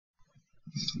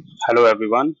Hello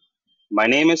everyone, my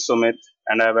name is Sumit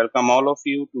and I welcome all of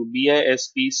you to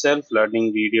BISP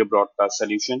Self-Learning Video Broadcast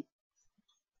Solution.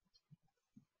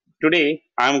 Today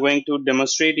I am going to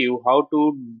demonstrate you how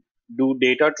to do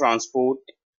data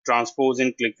transpose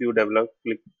in Qlikview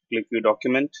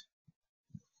document.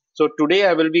 So today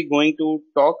I will be going to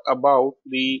talk about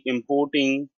the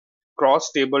importing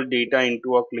cross-table data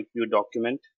into a Qlikview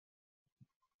document.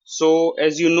 So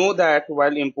as you know that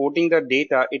while importing the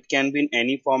data, it can be in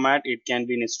any format. It can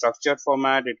be in a structured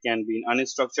format. It can be in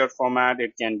unstructured format.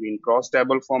 It can be in cross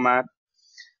table format.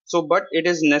 So, but it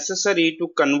is necessary to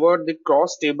convert the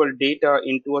cross table data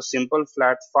into a simple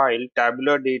flat file,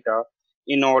 tabular data,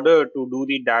 in order to do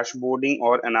the dashboarding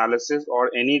or analysis or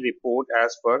any report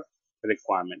as per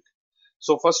requirement.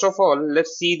 So first of all,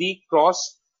 let's see the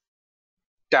cross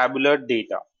tabular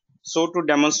data. So to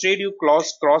demonstrate you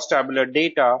cross tabular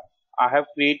data, I have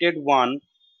created one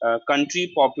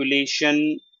country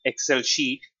population Excel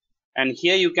sheet, and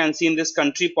here you can see in this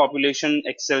country population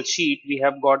Excel sheet we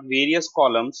have got various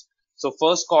columns. So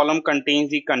first column contains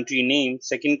the country name,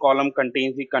 second column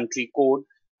contains the country code,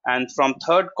 and from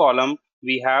third column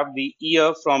we have the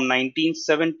year from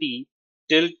 1970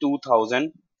 till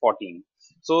 2014.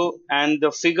 So and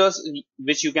the figures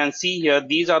which you can see here,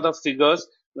 these are the figures,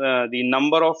 the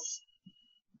number of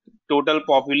total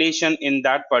population in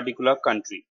that particular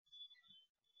country.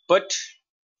 But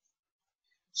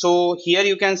so here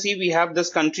you can see we have this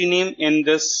country name in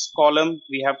this column,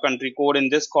 we have country code in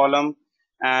this column,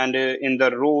 and in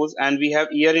the rows, and we have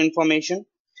year information,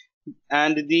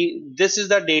 and this is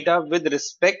the data with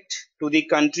respect to the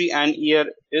country and year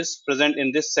is present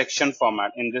in this section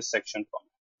format,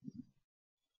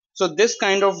 So this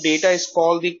kind of data is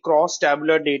called the cross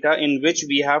tabular data, in which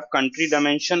we have country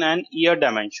dimension and year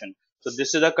dimension. So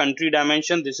this is the country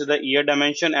dimension, this is the year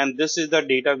dimension, and this is the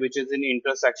data which is in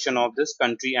intersection of this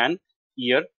country and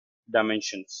year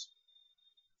dimensions.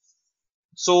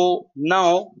 So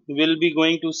now we'll be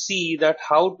going to see that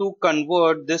how to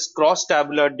convert this cross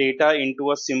tabular data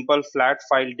into a simple flat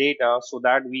file data, so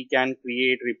that we can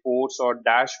create reports or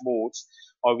dashboards,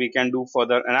 or we can do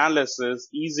further analysis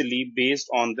easily based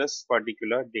on this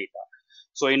particular data.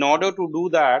 So in order to do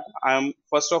that,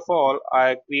 first of all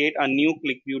I create a new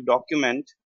Qlikview document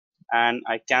and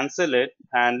I cancel it,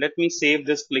 and let me save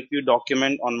this Qlikview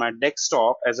document on my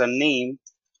desktop as a name,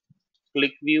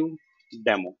 Qlikview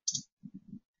demo.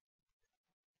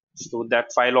 So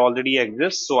that file already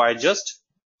exists, so I just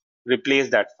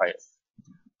replace that file.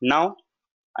 Now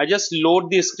I just load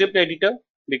the script editor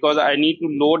because I need to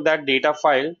load that data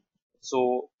file.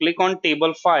 So click on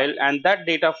table file, and that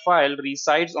data file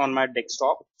resides on my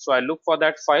desktop. So I look for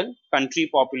that file, country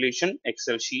population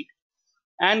Excel sheet,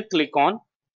 and click on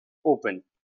open.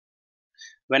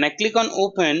 When I click on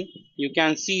open, you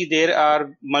can see there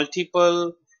are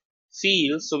multiple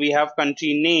fields. So we have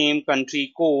country name,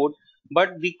 country code,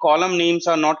 but the column names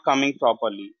are not coming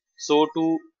properly. So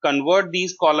to convert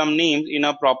these column names in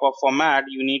a proper format,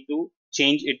 you need to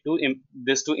change it to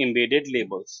this to embedded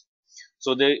labels.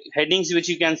 So the headings which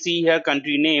you can see here,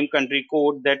 country name, country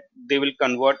code, that they will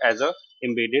convert as a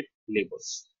embedded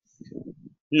labels.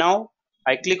 Now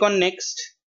I click on next,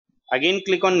 again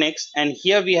click on next, and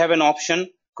here we have an option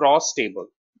cross table.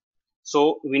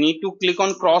 So we need to click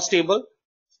on cross table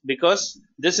because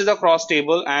this is a cross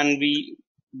table, and we,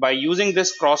 by using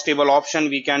this cross table option,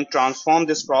 we can transform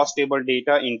this cross table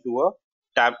data into a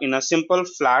tab in a simple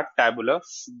flat tabular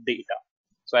data.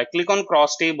 So I click on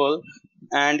cross table,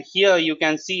 and here you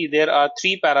can see there are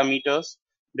three parameters.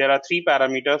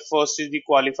 First is the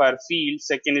qualifier field,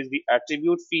 second is the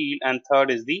attribute field, and third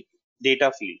is the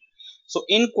data field. So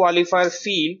in qualifier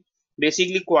field,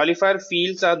 basically qualifier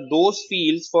fields are those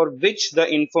fields for which the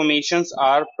informations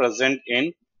are present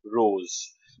in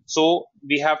rows. So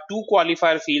we have two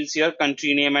qualifier fields here,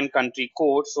 country name and country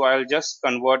code. So I just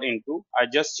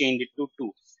change it to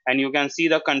two, and you can see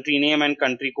the country name and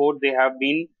country code, they have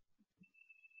been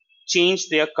changed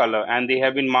their color and they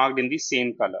have been marked in the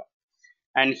same color.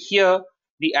 And here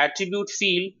the attribute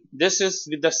field, this is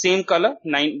with the same color.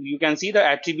 You can see the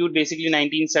attribute basically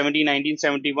 1970,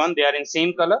 1971, they are in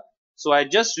same color. So I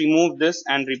just remove this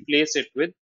and replace it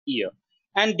with year.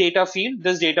 And data field,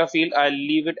 this data field I'll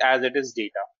leave it as it is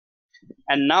data.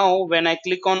 And now when I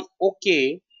click on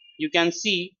OK, you can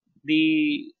see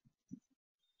the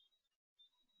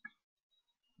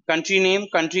country name,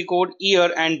 country code,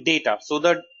 year, and data. So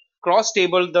the cross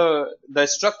table, the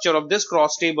structure of this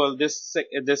cross table, this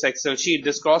Excel sheet,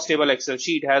 this cross table Excel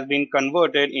sheet has been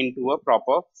converted into a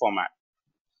proper format.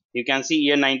 You can see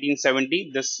year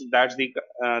 1970. That's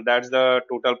the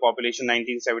total population.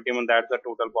 1971. That's the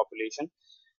total population.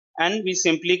 and we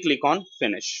simply click on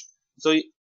finish. So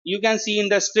you can see in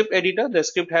the script editor, the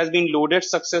script has been loaded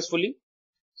successfully.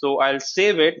 So I'll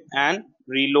save it and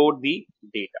reload the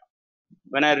data.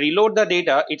 When I reload the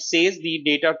data, it says the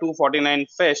data 249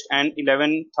 fetched and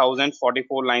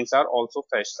 11,044 lines are also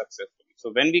fetched successfully.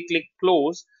 So when we click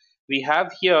close, we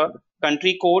have here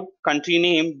country code, country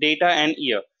name, data and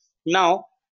year. Now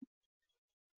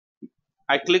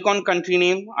I click on country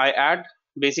name, I add,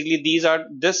 basically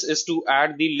this is to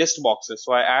add the list boxes.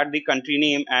 So I add the country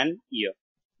name and year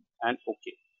and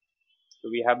OK. So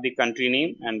we have the country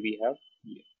name and we have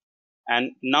year.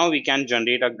 And now we can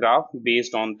generate a graph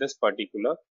based on this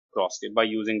particular cross table by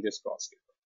using this cross table.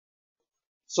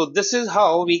 So this is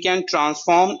how we can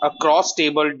transform a cross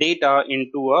table data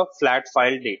into a flat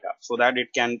file data, so that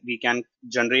we can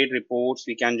generate reports,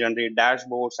 we can generate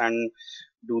dashboards and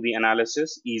do the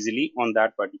analysis easily on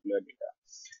that particular data.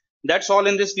 That's all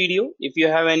in this video. If you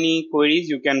have any queries,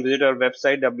 you can visit our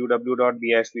website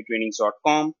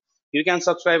www.bisptrainings.com. You can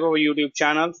subscribe our YouTube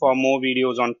channel for more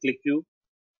videos on Qlikview.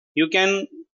 You can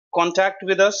contact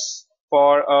with us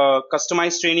for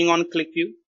customized training on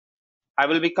Qlikview. I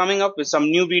will be coming up with some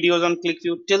new videos on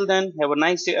Qlikview. Till then, have a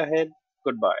nice day ahead.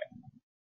 Goodbye.